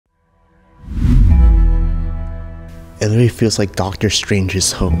It literally feels like Doctor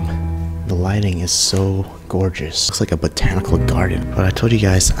Strange's home. The lighting is so gorgeous. Looks like a botanical garden. But I told you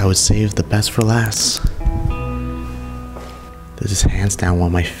guys I would save the best for last. This is hands down one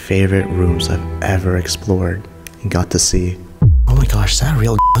of my favorite rooms I've ever explored and got to see. Oh my gosh, is that a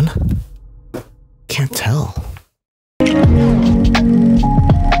real gun? Can't tell.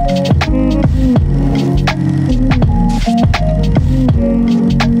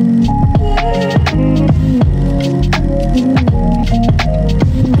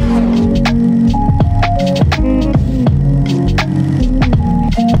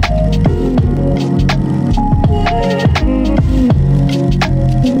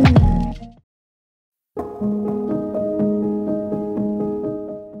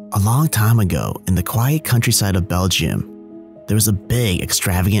 A long time ago, in the quiet countryside of Belgium, there was a big,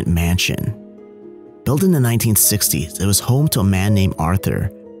 extravagant mansion. Built in the 1960s, it was home to a man named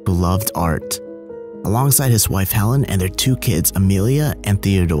Arthur, who loved art, alongside his wife Helen and their two kids, Amelia and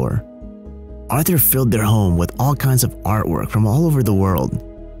Theodore. Arthur filled their home with all kinds of artwork from all over the world.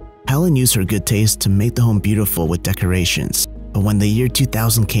 Helen used her good taste to make the home beautiful with decorations, but when the year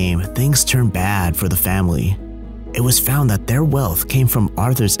 2000 came, things turned bad for the family. It was found that their wealth came from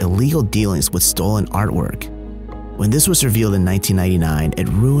Arthur's illegal dealings with stolen artwork. When this was revealed in 1999, it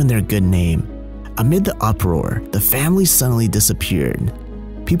ruined their good name. Amid the uproar, the family suddenly disappeared.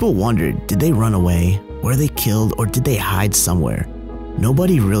 People wondered, did they run away, were they killed, or did they hide somewhere?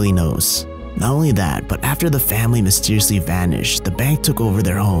 Nobody really knows. Not only that, but after the family mysteriously vanished, the bank took over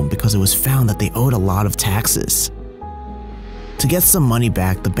their home because it was found that they owed a lot of taxes. To get some money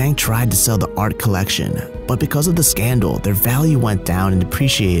back, the bank tried to sell the art collection, but because of the scandal, their value went down and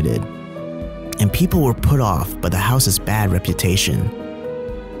depreciated. And people were put off by the house's bad reputation.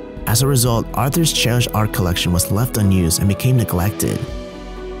 As a result, Arthur's cherished art collection was left unused and became neglected.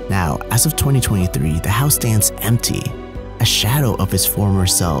 Now, as of 2023, the house stands empty, a shadow of its former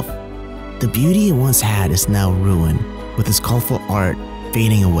self. The beauty it once had is now ruined, with its colorful art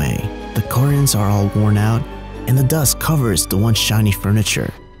fading away. The curtains are all worn out, and the dust covers the once shiny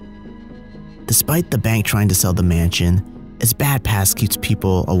furniture. Despite the bank trying to sell the mansion, its bad past keeps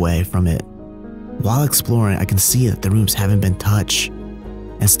people away from it. While exploring, I can see that the rooms haven't been touched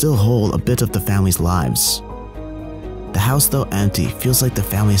and still hold a bit of the family's lives. The house, though empty, feels like the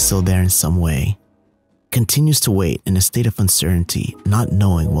family is still there in some way. Continues to wait in a state of uncertainty, not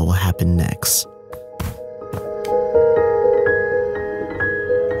knowing what will happen next.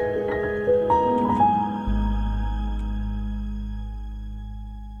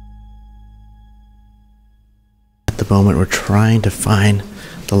 At the moment, we're trying to find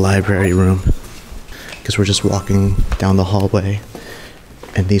the library room because we're just walking down the hallway,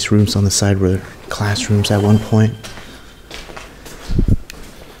 and these rooms on the side were classrooms at one point.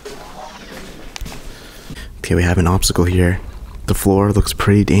 Okay, we have an obstacle here. The floor looks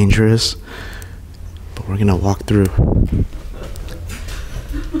pretty dangerous, but we're gonna walk through.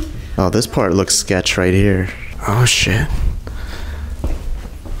 Oh, this part looks sketch right here. Oh shit.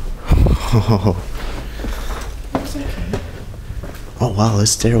 Oh. Oh wow,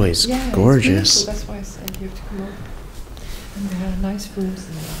 this stairway is gorgeous. That's why I said you have to come over. And there are nice rooms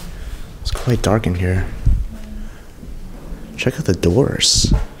in there. It's quite dark in here. Check out the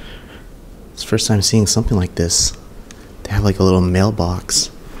doors. It's the first time seeing something like this. They have like a little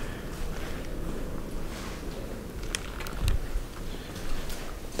mailbox.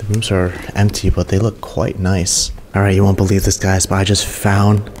 The rooms are empty, but they look quite nice. Alright, you won't believe this, guys, but I just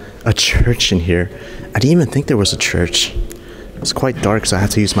found a church in here. I didn't even think there was a church. It was quite dark, so I had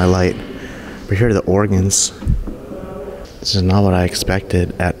to use my light. But here are the organs. This is not what I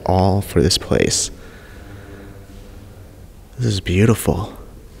expected at all for this place. This is beautiful.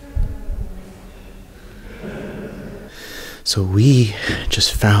 So we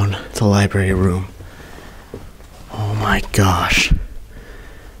just found the library room. Oh my gosh.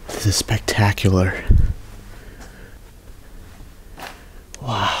 This is spectacular.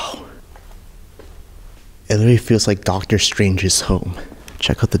 Wow. It literally feels like Doctor Strange's home.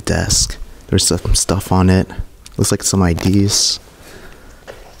 Check out the desk. There's some stuff on it. Looks like some IDs.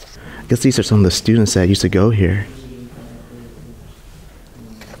 I guess these are some of the students that used to go here.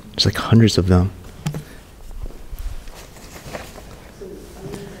 There's like hundreds of them.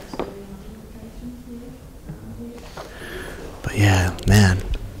 But yeah, man,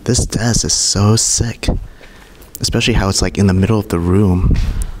 this desk is so sick. Especially how it's like in the middle of the room.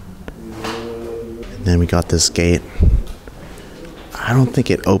 And then we got this gate. I don't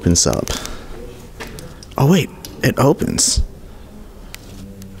think it opens up. Oh wait, it opens.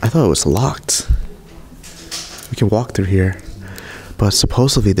 I thought it was locked. We can walk through here. But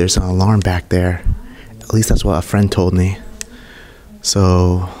supposedly there's an alarm back there. At least that's what a friend told me.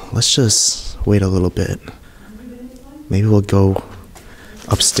 So let's just wait a little bit. Maybe we'll go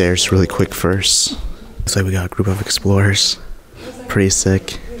upstairs really quick first. Looks like we got a group of explorers. Pretty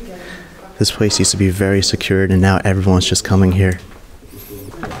sick. This place used to be very secured and now everyone's just coming here.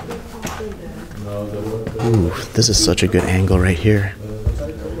 Ooh, this is such a good angle right here.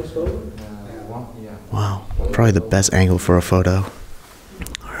 Wow, probably the best angle for a photo.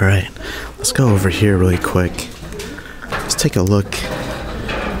 Alright, let's go over here really quick. Let's take a look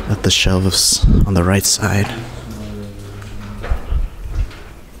at the shelves on the right side.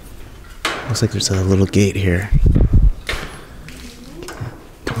 Looks like there's a little gate here.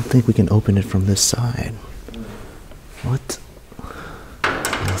 Don't think we can open it from this side. What?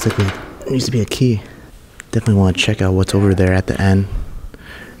 Looks like there needs to be a key. Definitely want to check out what's over there at the end.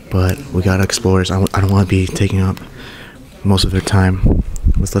 But we got explorers. I don't want to be taking up most of their time.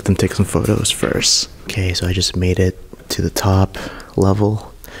 Let's let them take some photos first. Okay, so I just made it to the top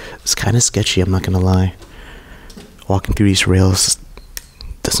level. It's kind of sketchy, I'm not gonna lie. Walking through these rails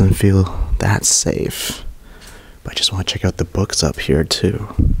doesn't feel that safe. But I just want to check out the books up here too.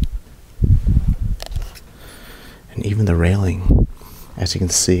 And even the railing, as you can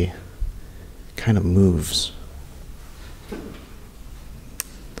see, kind of moves.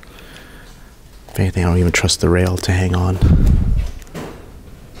 If anything, I don't even trust the rail to hang on.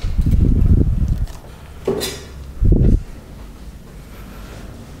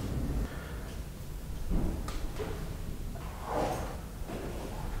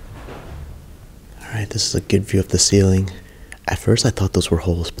 Alright, this is a good view of the ceiling. At first I thought those were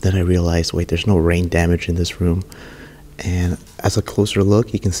holes, but then I realized, wait, there's no rain damage in this room. And as a closer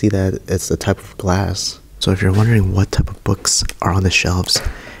look, you can see that it's a type of glass. So if you're wondering what type of books are on the shelves,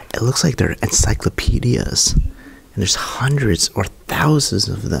 it looks like they're encyclopedias. And there's hundreds or thousands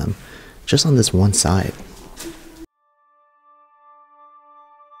of them just on this one side.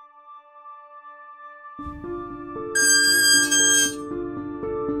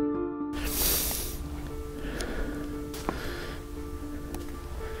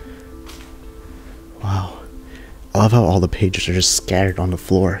 Wow. I love how all the pages are just scattered on the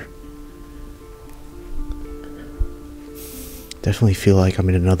floor. Definitely feel like I'm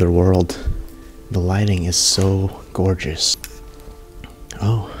in another world. The lighting is so gorgeous.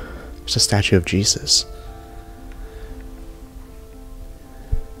 Oh, there's a statue of Jesus.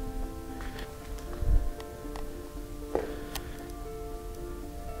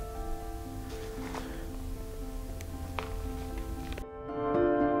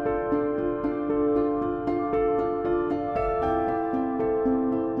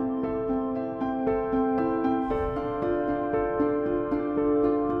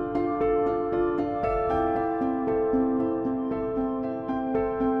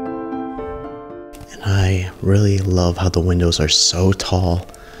 I really love how the windows are so tall.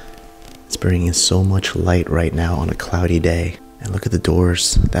 It's bringing in so much light right now on a cloudy day. And look at the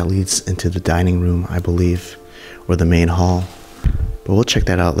doors that leads into the dining room, I believe, or the main hall. But we'll check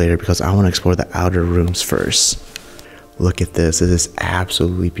that out later because I want to explore the outer rooms first. Look at this. It is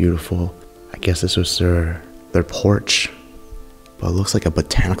absolutely beautiful. I guess this was their porch. But it looks like a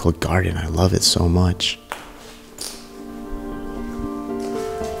botanical garden. I love it so much.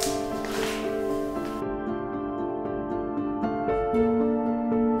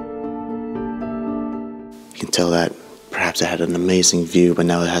 You can tell that perhaps it had an amazing view, but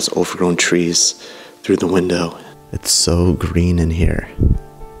now it has overgrown trees through the window. It's so green in here.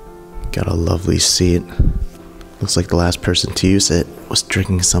 Got a lovely seat. Looks like the last person to use it was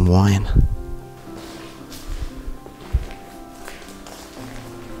drinking some wine.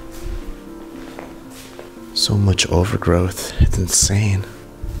 So much overgrowth, it's insane.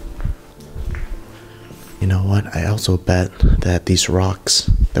 You know what? I also bet that these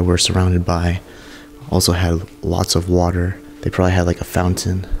rocks that we're surrounded by also had lots of water. They probably had like a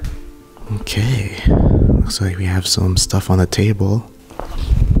fountain. Okay, looks like we have some stuff on the table.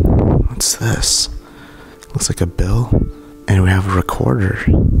 What's this? Looks like a bill. And we have a recorder.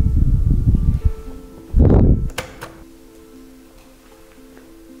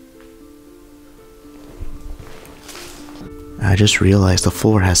 I just realized the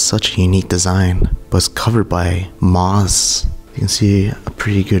floor has such a unique design, but it's covered by moss. You can see a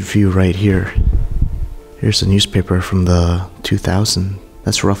pretty good view right here. Here's a newspaper from the 2000.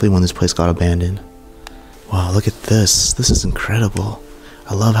 That's roughly when this place got abandoned. Wow, look at this. This is incredible.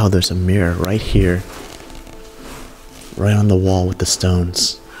 I love how there's a mirror right here, right on the wall with the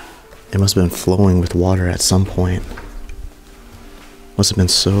stones. It must have been flowing with water at some point. Must have been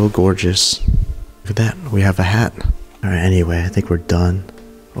so gorgeous. Look at that, we have a hat. Alright, anyway, I think we're done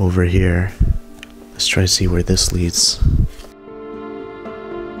over here. Let's try to see where this leads.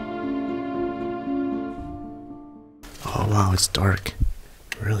 Oh wow, it's dark.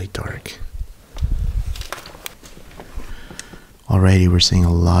 Really dark. Already we're seeing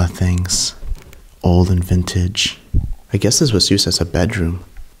a lot of things. Old and vintage. I guess this was used as a bedroom.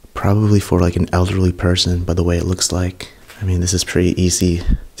 Probably for like an elderly person by the way it looks like. I mean, this is pretty easy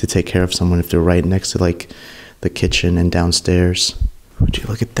to take care of someone if they're right next to like the kitchen and downstairs. Would you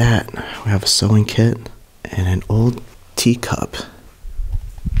look at that? We have a sewing kit and an old teacup.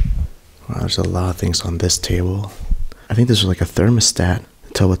 Wow, there's a lot of things on this table. I think this was like a thermostat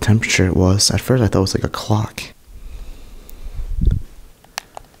to tell what temperature it was. At first I thought it was like a clock.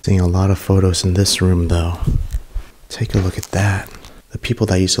 Seeing a lot of photos in this room though. Take a look at that. The people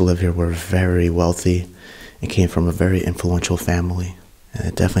that used to live here were very wealthy and came from a very influential family. And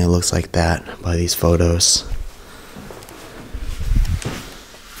it definitely looks like that by these photos.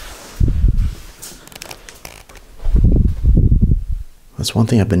 That's one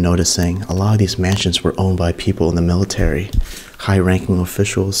thing I've been noticing. A lot of these mansions were owned by people in the military, high-ranking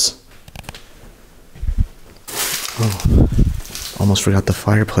officials. Oh, almost forgot the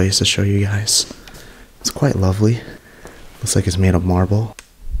fireplace to show you guys. It's quite lovely. Looks like it's made of marble.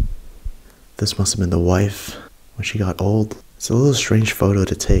 This must have been the wife when she got old. It's a little strange photo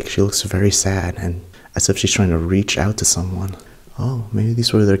to take. She looks very sad and as if she's trying to reach out to someone. Oh, maybe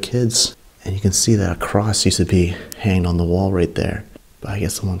these were their kids. And you can see that a cross used to be hanging on the wall right there. But I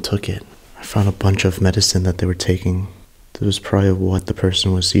guess someone took it. I found a bunch of medicine that they were taking. This was probably what the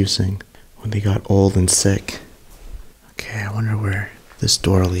person was using when they got old and sick. Okay, I wonder where this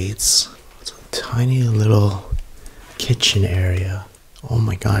door leads. It's a tiny little kitchen area. Oh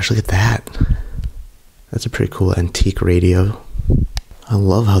my gosh, look at that. That's a pretty cool antique radio. I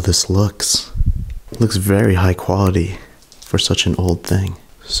love how this looks. It looks very high quality for such an old thing.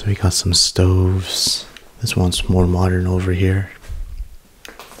 So we got some stoves. This one's more modern over here.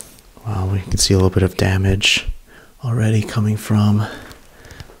 Wow, we can see a little bit of damage already coming from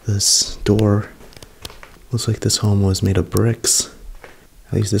this door. Looks like this home was made of bricks.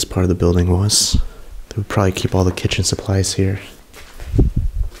 At least this part of the building was. They would probably keep all the kitchen supplies here.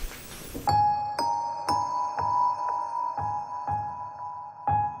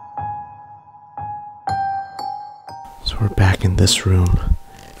 So we're back in this room,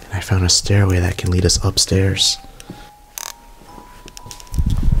 and I found a stairway that can lead us upstairs.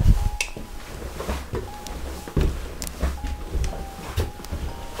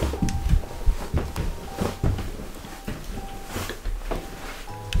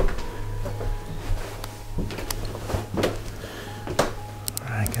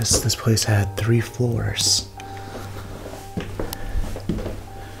 This place had 3 floors.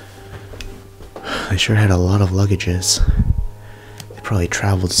 They sure had a lot of luggages. They probably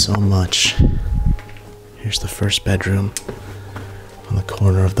traveled so much. Here's the first bedroom on the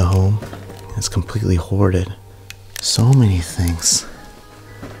corner of the home. It's completely hoarded. So many things.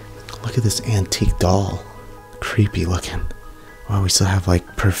 Look at this antique doll. Creepy looking. Wow, we still have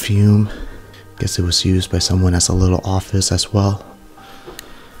like perfume. Guess it was used by someone as a little office as well.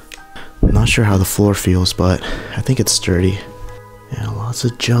 I'm not sure how the floor feels, but I think it's sturdy. Yeah, lots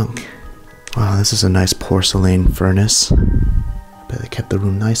of junk. Wow, this is a nice porcelain furnace. I bet they kept the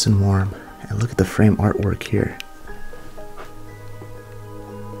room nice and warm. And look at the frame artwork here.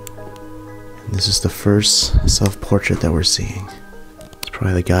 And this is the first self-portrait that we're seeing. It's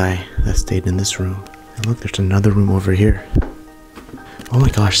probably the guy that stayed in this room. And look, there's another room over here. Oh my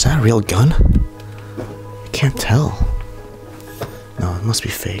gosh, is that a real gun? I can't tell. No, it must be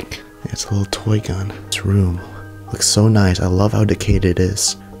fake. It's a little toy gun. This room looks so nice. I love how decayed it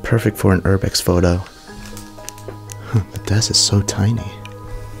is. Perfect for an urbex photo. The desk is so tiny.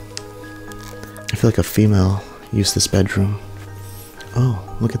 I feel like a female used this bedroom.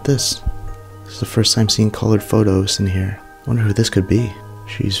 Oh, look at this. This is the first time seeing colored photos in here. I wonder who this could be.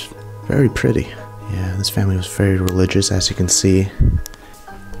 She's very pretty. Yeah, this family was very religious, as you can see.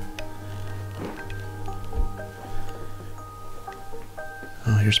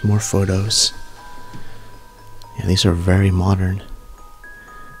 Oh, here's more photos. Yeah, these are very modern.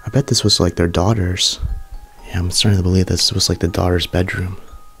 I bet this was like their daughter's. Yeah, I'm starting to believe this was like the daughter's bedroom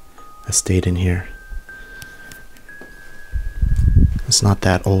that stayed in here. It's not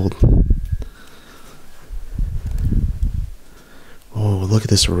that old. Oh, look at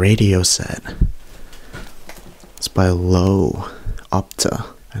this radio set. It's by Low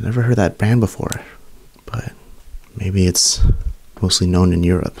Opta. I never heard that brand before, but maybe it's mostly known in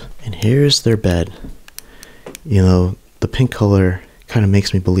Europe. And here's their bed. You know, the pink color kind of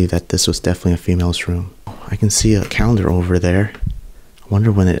makes me believe that this was definitely a female's room. I can see a calendar over there. I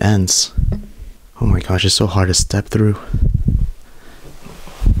wonder when it ends. Oh my gosh, it's so hard to step through.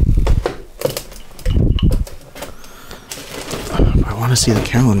 I want to see the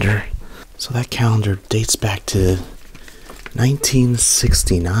calendar. So that calendar dates back to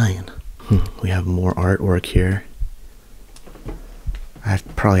 1969. We have more artwork here. I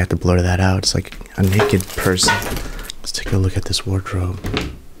probably have to blur that out. It's like a naked person. Let's take a look at this wardrobe.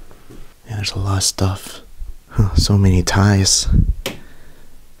 Yeah, there's a lot of stuff. So many ties.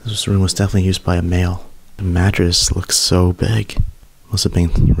 This room was definitely used by a male. The mattress looks so big. Must have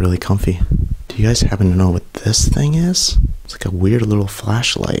been really comfy. Do you guys happen to know what this thing is? It's like a weird little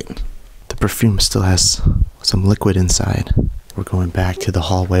flashlight. The perfume still has some liquid inside. We're going back to the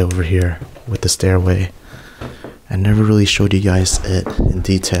hallway over here with the stairway. I never really showed you guys it in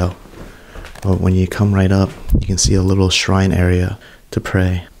detail. But when you come right up, you can see a little shrine area to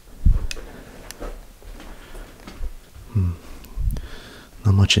pray.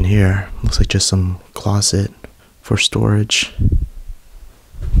 Not much in here. Looks like just some closet for storage.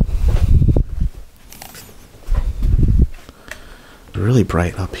 Really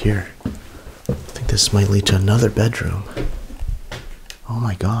bright up here. I think this might lead to another bedroom. Oh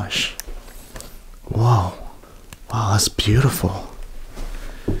my gosh. Whoa. Wow, that's beautiful.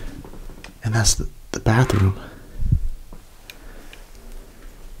 And that's the bathroom.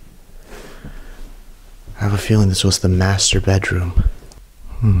 I have a feeling this was the master bedroom.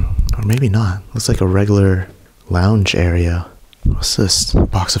 Or maybe not. Looks like a regular lounge area. What's this? A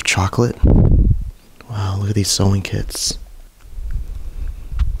box of chocolate? Wow, look at these sewing kits.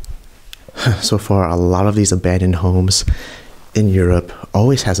 So far, a lot of these abandoned homes in Europe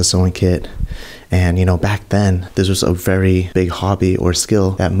always has a sewing kit. And you know, back then, this was a very big hobby or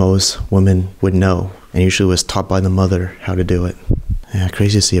skill that most women would know, and usually was taught by the mother how to do it. Yeah,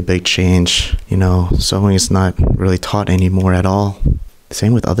 crazy to see a big change. You know, sewing is not really taught anymore at all.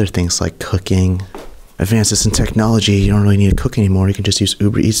 Same with other things like cooking. Advances in technology, you don't really need to cook anymore. You can just use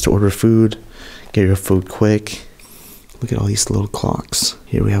Uber Eats to order food, get your food quick. Look at all these little clocks.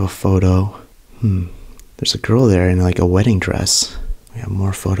 Here we have a photo. There's a girl there in like a wedding dress. We have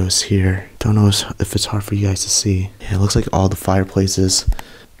more photos here. Don't know if it's hard for you guys to see. Yeah, it looks like all the fireplaces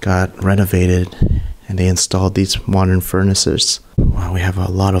got renovated and they installed these modern furnaces. Wow, we have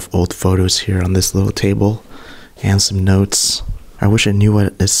a lot of old photos here on this little table and some notes. I wish I knew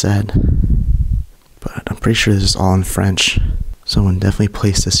what it said, but I'm pretty sure this is all in French. Someone definitely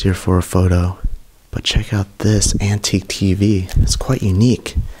placed this here for a photo. But check out this antique TV. It's quite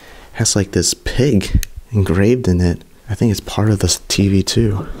unique. It has like this pig engraved in it. I think it's part of the TV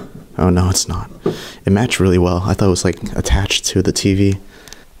too. Oh no, it's not. It matched really well. I thought it was like attached to the TV.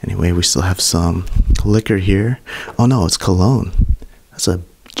 Anyway, we still have some liquor here. Oh no, it's cologne. That's a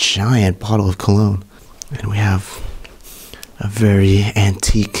giant bottle of cologne. And we have a very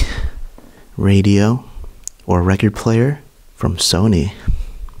antique radio or record player from Sony.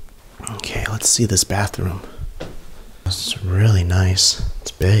 Okay, let's see this bathroom. It's really nice.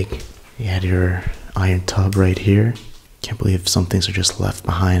 It's big. You had your iron tub right here. Can't believe some things are just left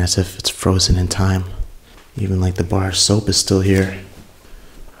behind as if it's frozen in time. Even like the bar soap is still here.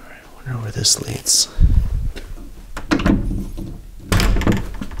 Alright, I wonder where this leads.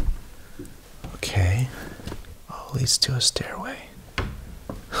 Okay. Oh, it leads to a stairway.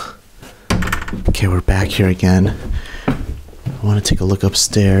 Okay, we're back here again. I want to take a look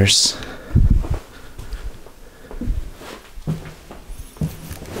upstairs.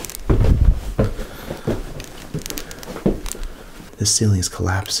 The ceiling is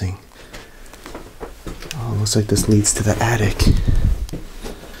collapsing. Oh, looks like this leads to the attic.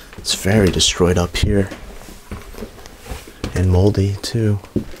 It's very destroyed up here. And moldy too.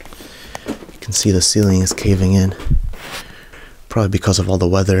 You can see the ceiling is caving in. Probably because of all the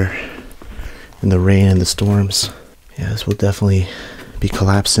weather and the rain and the storms. Yeah, this will definitely be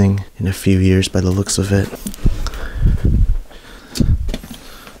collapsing in a few years by the looks of it.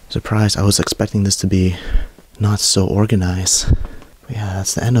 Surprised, I was expecting this to be not so organized. But yeah,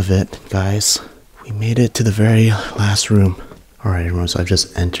 that's the end of it, guys. We made it to the very last room. Alright everyone, so I've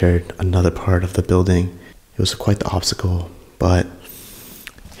just entered another part of the building. It was quite the obstacle, but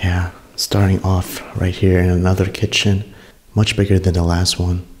yeah, starting off right here in another kitchen, much bigger than the last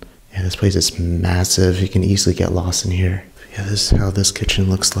one. Yeah, this place is massive. You can easily get lost in here. Yeah, this is how this kitchen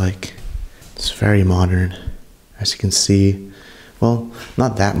looks like. It's very modern. As you can see, well,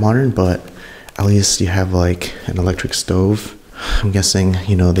 not that modern, but at least you have like an electric stove. I'm guessing,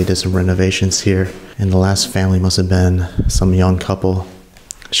 you know, they did some renovations here. And the last family must have been some young couple.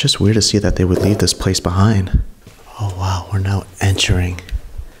 It's just weird to see that they would leave this place behind. Oh wow, we're now entering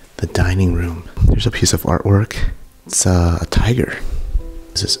the dining room. There's a piece of artwork. It's a tiger.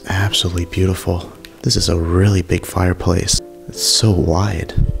 This is absolutely beautiful. This is a really big fireplace. It's so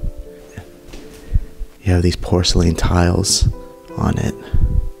wide. You have these porcelain tiles on it.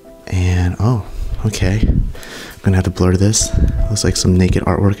 And, oh, okay. I'm gonna have to blur this. Looks like some naked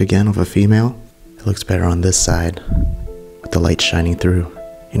artwork again of a female. It looks better on this side with the light shining through.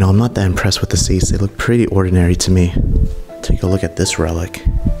 You know, I'm not that impressed with the seats. They look pretty ordinary to me. Take a look at this relic.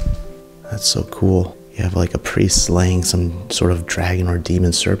 That's so cool. You have like a priest slaying some sort of dragon or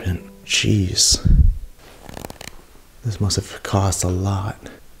demon serpent. Jeez. This must have cost a lot.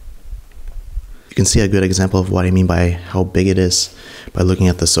 You can see a good example of what I mean by how big it is by looking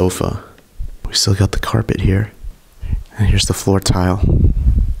at the sofa. We still got the carpet here. And here's the floor tile.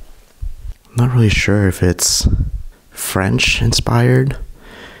 I'm not really sure if it's French inspired.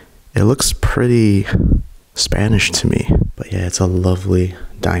 It looks pretty Spanish to me. But yeah, it's a lovely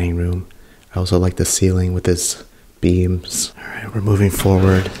dining room. I also like the ceiling with its beams. Alright, we're moving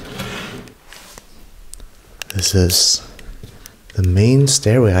forward. This is the main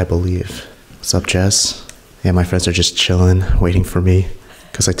stairway, I believe. What's up, Jess? Yeah, my friends are just chilling, waiting for me,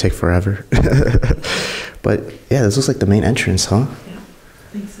 because I take forever. But yeah, this looks like the main entrance, huh? Yeah, I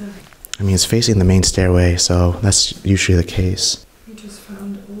think so. I mean, it's facing the main stairway, so that's usually the case. We just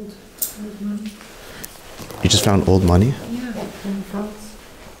found old money. You just found old money? Yeah, in France.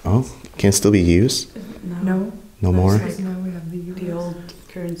 Oh, can it still be used? No. No more? Like now we have the old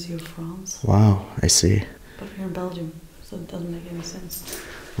currency of France. Wow, I see. But we're in Belgium, so it doesn't make any sense.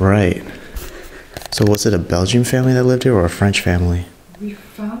 Right. So was it a Belgian family that lived here or a French family? We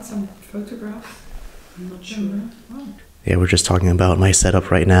found some photographs. I'm not sure. Oh. Yeah, we're just talking about my setup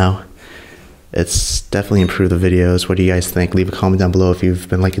right now. It's definitely improved the videos. What do you guys think? Leave a comment down below if you've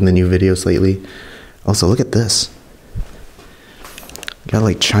been liking the new videos lately. Also, look at this. Got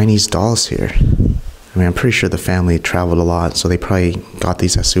like Chinese dolls here. I mean, I'm pretty sure the family traveled a lot, so they probably got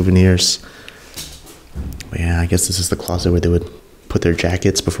these as souvenirs. But yeah, I guess this is the closet where they would put their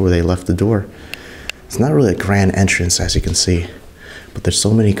jackets before they left the door. It's not really a grand entrance, as you can see, but there's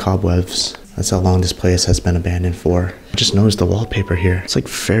so many cobwebs. That's how long this place has been abandoned for. I just noticed the wallpaper here. It's like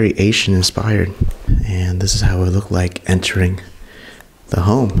very Asian inspired. And this is how it would look like entering the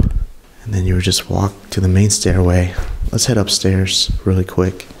home. And then you would just walk to the main stairway. Let's head upstairs really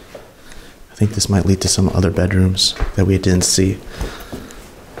quick. I think this might lead to some other bedrooms that we didn't see.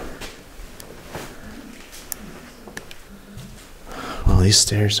 Wow, these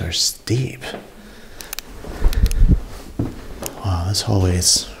stairs are steep. Wow, this hallway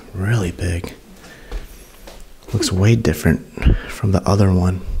is really big. Looks way different from the other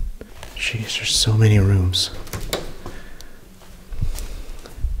one. Jeez, there's so many rooms.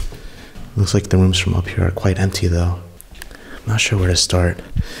 Looks like the rooms from up here are quite empty though. I'm not sure where to start,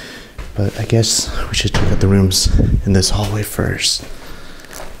 but I guess we should check out the rooms in this hallway first.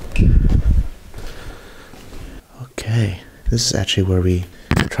 Okay, this is actually where we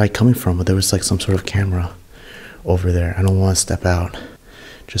tried coming from, but there was like some sort of camera over there. I don't want to step out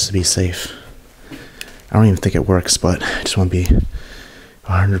just to be safe. I don't even think it works, but I just want to be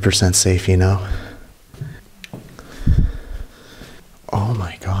 100% safe, you know? Oh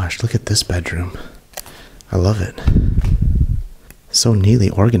my gosh, look at this bedroom. I love it. So neatly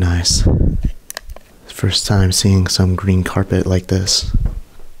organized. First time seeing some green carpet like this.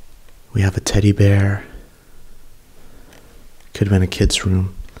 We have a teddy bear. Could have been a kid's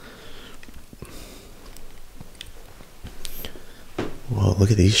room. Whoa,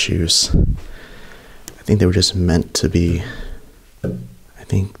 look at these shoes. I think they were just meant to be... I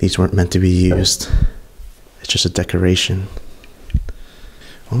think these weren't meant to be used. It's just a decoration.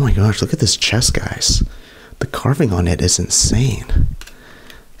 Oh my gosh, look at this chest, guys. The carving on it is insane.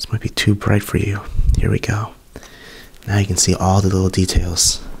 This might be too bright for you. Here we go. Now you can see all the little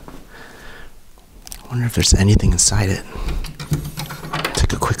details. I wonder if there's anything inside it.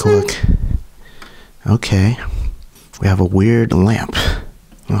 Take a quick look. Okay. We have a weird lamp.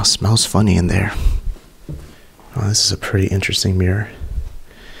 Oh, it smells funny in there. Oh, this is a pretty interesting mirror.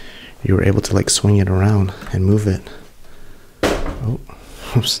 You were able to like swing it around and move it. Oh,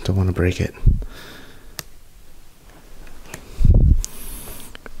 oops, don't want to break it.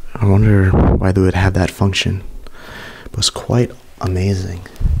 I wonder why they would have that function. It was quite amazing.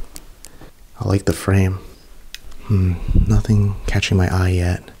 I like the frame. Nothing catching my eye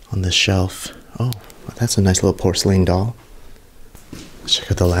yet on this shelf. Oh, that's a nice little porcelain doll. Let's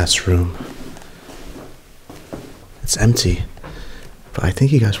check out the last room. It's empty, but I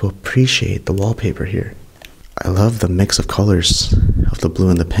think you guys will appreciate the wallpaper here. I love the mix of colors of the blue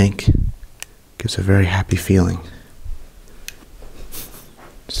and the pink. Gives a very happy feeling.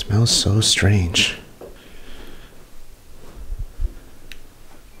 It smells so strange.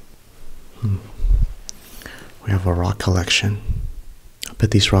 We have a rock collection. I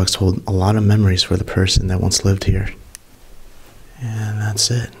bet these rocks hold a lot of memories for the person that once lived here. And that's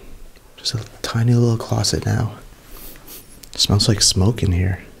it. Just a tiny little closet now. It smells like smoke in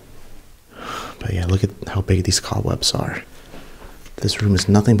here. But yeah, look at how big these cobwebs are. This room is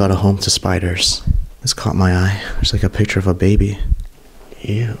nothing but a home to spiders. This caught my eye. There's like a picture of a baby.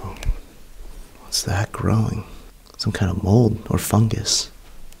 Ew. What's that growing? Some kind of mold or fungus.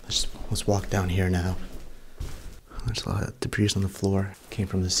 Let's walk down here now. There's a lot of debris on the floor. Came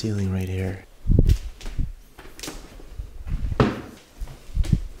from the ceiling right here.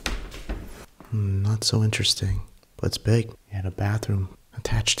 Not so interesting, but it's big. You had a bathroom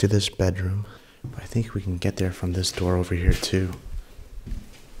attached to this bedroom. But I think we can get there from this door over here too.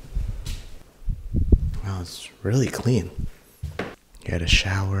 Wow, it's really clean. You had a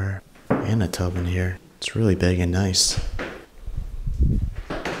shower and a tub in here. It's really big and nice.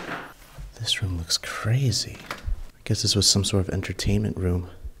 This room looks crazy. I guess this was some sort of entertainment room.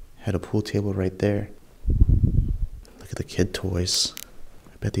 Had a pool table right there. Look at the kid toys.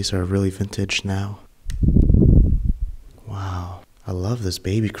 I bet these are really vintage now. Wow, I love this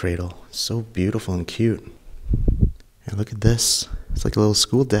baby cradle. It's so beautiful and cute. And look at this. It's like a little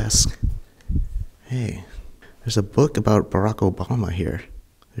school desk. Hey, there's a book about Barack Obama here.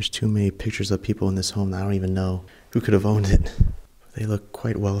 There's too many pictures of people in this home that I don't even know who could have owned it. They look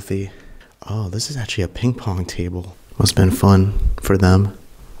quite wealthy. Oh, this is actually a ping pong table. Must have been fun for them.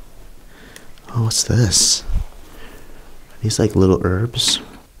 Oh, what's this? Are these like little herbs?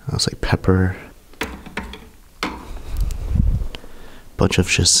 Oh, it's like pepper. Bunch of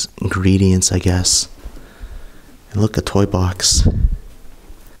just ingredients, I guess. And look, a toy box.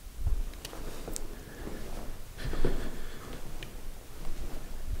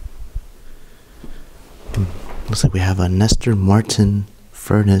 Looks like we have a Nestor Martin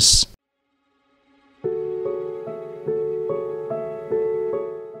furnace.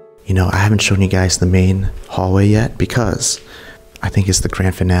 You know, I haven't shown you guys the main hallway yet because I think it's the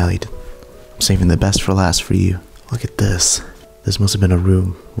grand finale. I'm saving the best for last for you. Look at this. This must have been a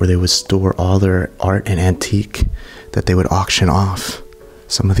room where they would store all their art and antique that they would auction off.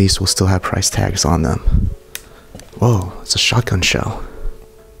 Some of these will still have price tags on them. Whoa, it's a shotgun shell.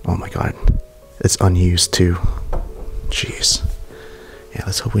 Oh my god. It's unused too. Jeez. Yeah,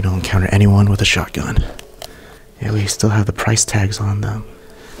 let's hope we don't encounter anyone with a shotgun. Yeah, we still have the price tags on them.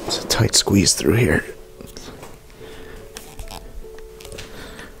 It's a tight squeeze through here.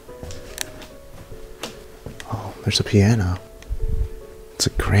 Oh, there's a piano. It's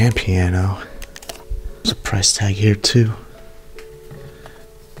a grand piano. There's a price tag here too.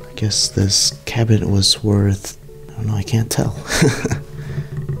 I guess this cabinet was worth, I don't know, I can't tell.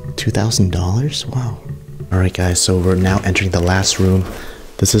 $2,000? Wow. Alright guys, so we're now entering the last room.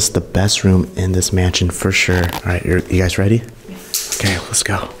 This is the best room in this mansion for sure. Alright, you guys ready? Okay, let's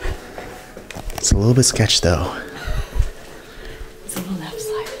go. It's a little bit sketch though. It's on the left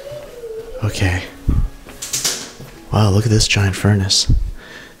side. Okay. Wow, look at this giant furnace.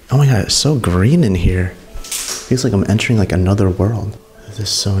 Oh my god, it's so green in here. Feels like I'm entering like another world. This is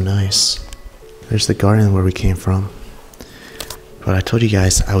so nice. There's the garden where we came from. But I told you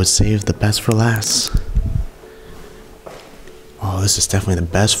guys I would save the best for last. Oh, this is definitely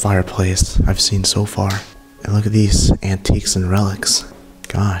the best fireplace I've seen so far. And look at these antiques and relics.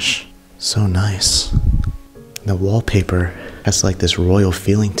 Gosh, so nice. The wallpaper has like this royal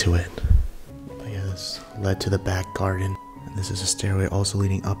feeling to it. But yeah, this led to the back garden. And this is a stairway also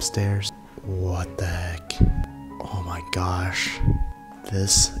leading upstairs. What the heck? Oh my gosh.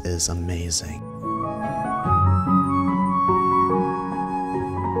 This is amazing.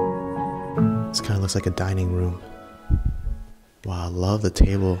 This kind of looks like a dining room. Wow, I love the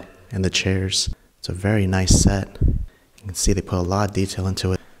table and the chairs. It's a very nice set. You can see they put a lot of detail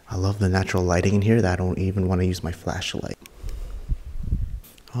into it. I love the natural lighting in here that I don't even want to use my flashlight.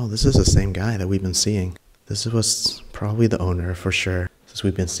 Oh, this is the same guy that we've been seeing. This was probably the owner for sure, since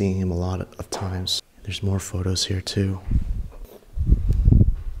we've been seeing him a lot of times. There's more photos here too.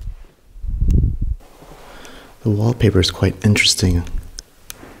 The wallpaper is quite interesting.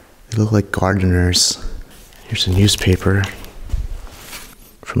 They look like gardeners. Here's a newspaper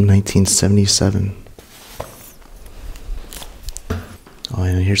from 1977. Oh,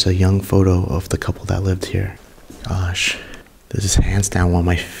 and here's a young photo of the couple that lived here. Gosh, this is hands down one of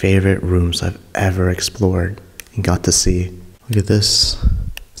my favorite rooms I've ever explored and got to see. Look at this.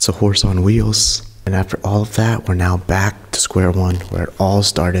 It's a horse on wheels. And after all of that, we're now back to square one, where it all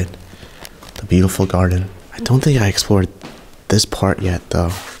started. The beautiful garden. I don't think I explored this part yet,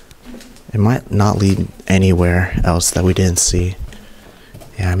 though. It might not lead anywhere else that we didn't see.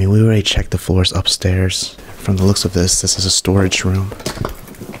 Yeah, I mean, we already checked the floors upstairs. From the looks of this is a storage room.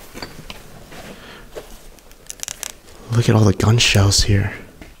 Look at all the gun shells here.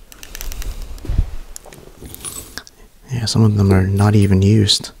 Yeah, some of them are not even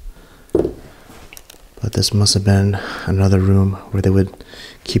used. But this must have been another room where they would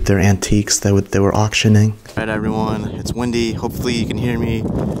keep their antiques that they were auctioning. Alright everyone, it's windy. Hopefully you can hear me.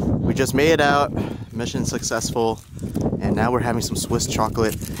 We just made it out. Mission successful. And now we're having some Swiss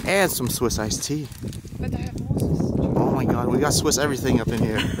chocolate and some Swiss iced tea. But I have more Swiss. Oh my god, we got Swiss everything up in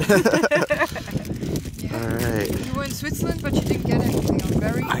here. Yeah. Alright. You were in Switzerland, but you didn't get anything. I'm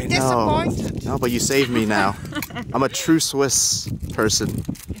very disappointed. No, but you saved me now. I'm a true Swiss person.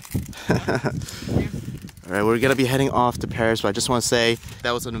 Alright, we're gonna be heading off to Paris, but I just want to say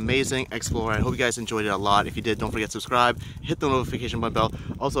that was an amazing explore. I hope you guys enjoyed it a lot. If you did, don't forget to subscribe, hit the notification bell.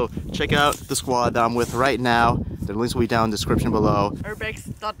 Also, check out the squad that I'm with right now. The links will be down in the description below.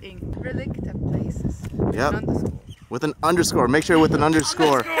 Urbex.in. Relicted places. Yep. With an underscore. Make sure with an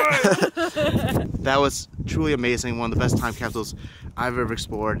underscore. That was truly amazing. One of the best time capsules I've ever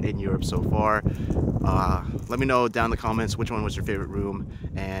explored in Europe so far. Let me know down in the comments which one was your favorite room.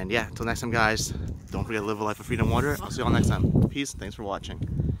 And yeah, until next time guys, don't forget to live a life of freedom and wonder. I'll see you all next time. Peace. Thanks for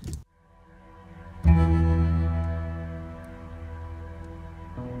watching.